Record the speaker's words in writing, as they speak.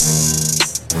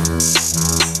Boy,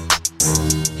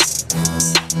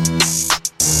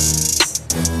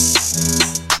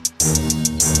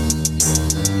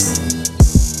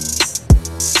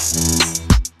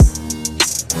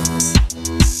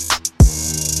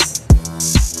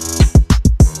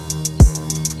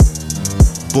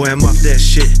 I'm off that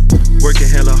shit. Working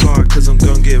hella hard cause I'm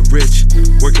gon' get rich.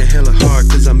 Working hella hard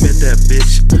cause I met that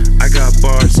bitch. I got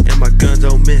bars and my gun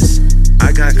don't miss.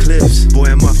 I got clips. Boy,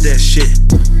 I'm off that shit.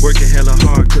 Working hella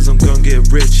hard cause I'm gon' get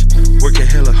rich. Working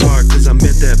hella hard cause I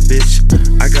met that bitch.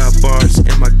 I got bars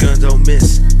and my gun don't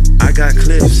miss. I got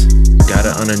clips. Got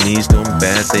her on her knees doing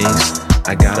bad things.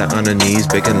 I got her on her knees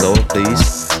begging Lord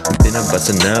please. Then I'm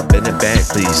busting up in the back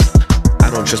please. I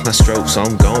don't trust my stroke so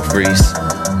I'm gon' freeze.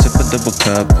 Tip a double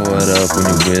cup, pour it up when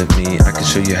you with me. I can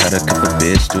show you how to cup a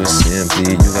bitch, do it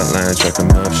simply. You got lines, track them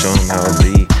up, show them how it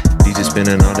be. DJ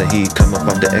spinning all the heat, come up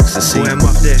off the ecstasy. Boy, I'm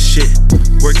off that shit.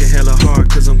 Working hella hard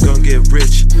cause I'm gon' get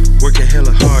rich. Working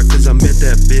hella hard cause I met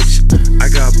that bitch. I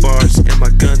got bars and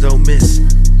my gun don't miss.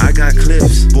 I got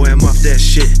clips. Boy, I'm off that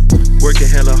shit. Working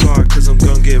hella hard cause I'm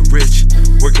gon' get rich.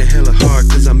 Working hella hard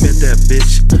cause I met that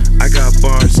bitch. I got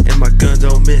bars and my gun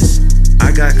don't miss. I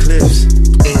got clips.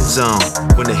 End zone,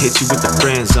 when they hit you with the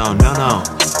friend zone. No,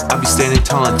 I be standing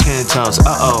tall on 10 toes.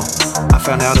 Uh-oh, I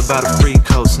found out about a free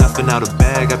code. Snuffing out a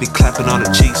bag, I be clapping on the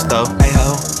cheeks though. Hey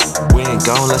ho, we ain't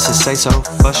gone unless it say so,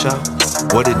 for sure.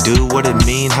 What it do, what it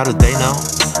mean, how do they know?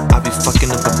 I be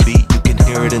fucking up a beat, you can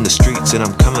hear it in the streets. And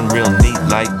I'm coming real neat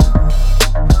like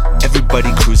everybody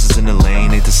cruises in the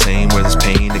lane, ain't the same. Where there's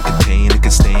pain, it contain, it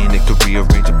can stain, it could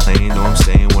rearrange a plane. Know what I'm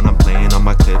saying when I'm playing on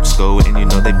my clips go, and you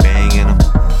know they bangin' them.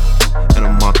 And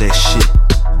I'm off that shit.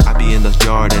 I be in the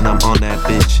yard and I'm on that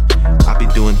bitch. I be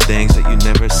doing things that you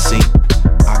never seen.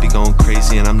 I be going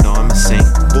crazy and I know I'm insane.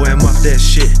 Boy, I'm off that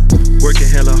shit. Working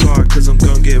hella hard cause I'm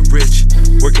gon' get rich.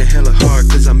 Working hella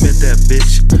hard cause I met that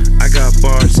bitch. I got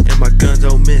bars and my gun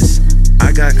don't miss.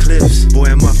 I got clips.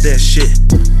 Boy, I'm off that shit.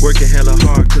 Working hella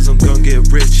hard cause I'm gon' get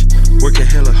rich. Working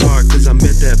hella hard cause I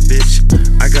met that bitch.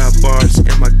 I got bars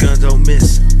and my gun don't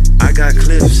miss. I got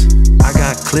clips. I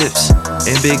got clips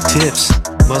and big tips.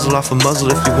 Muzzle off a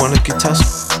muzzle if you wanna get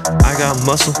tussled. I got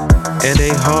muscle and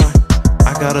they hard.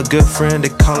 I got a good friend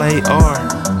they call AR.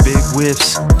 Big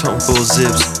whips, toting full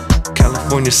zips.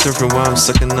 California surfing while I'm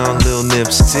sucking on little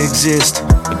nips. To exist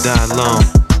or die alone.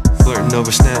 Flirting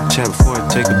over Snapchat before I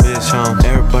take a bitch home.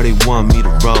 Everybody want me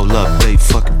to roll up they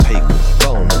fucking papers.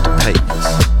 Rolling up the papers.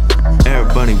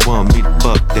 Everybody want me to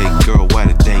fuck they girl while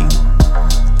they date.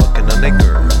 Fucking on that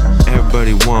girl.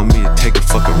 Everybody want me to take a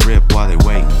fucking rip while they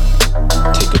wait.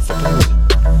 Take a fucking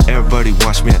rip. Everybody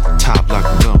watch me at the top like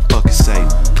I'm gonna fucking say.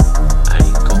 I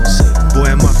ain't gon' say. Boy,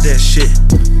 I'm off that shit.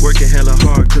 Working hella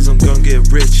hard cause I'm gon' get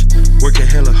rich. Working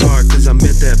hella hard cause I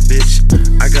met that bitch.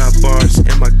 I got bars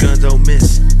and my gun don't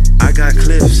miss. I got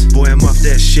clips. Boy, I'm off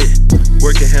that shit.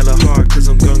 Working hella hard cause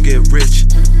I'm gon' get rich.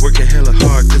 Working hella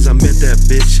hard cause I met that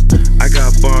bitch. I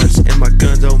got bars and my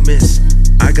gun don't miss.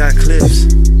 I got clips.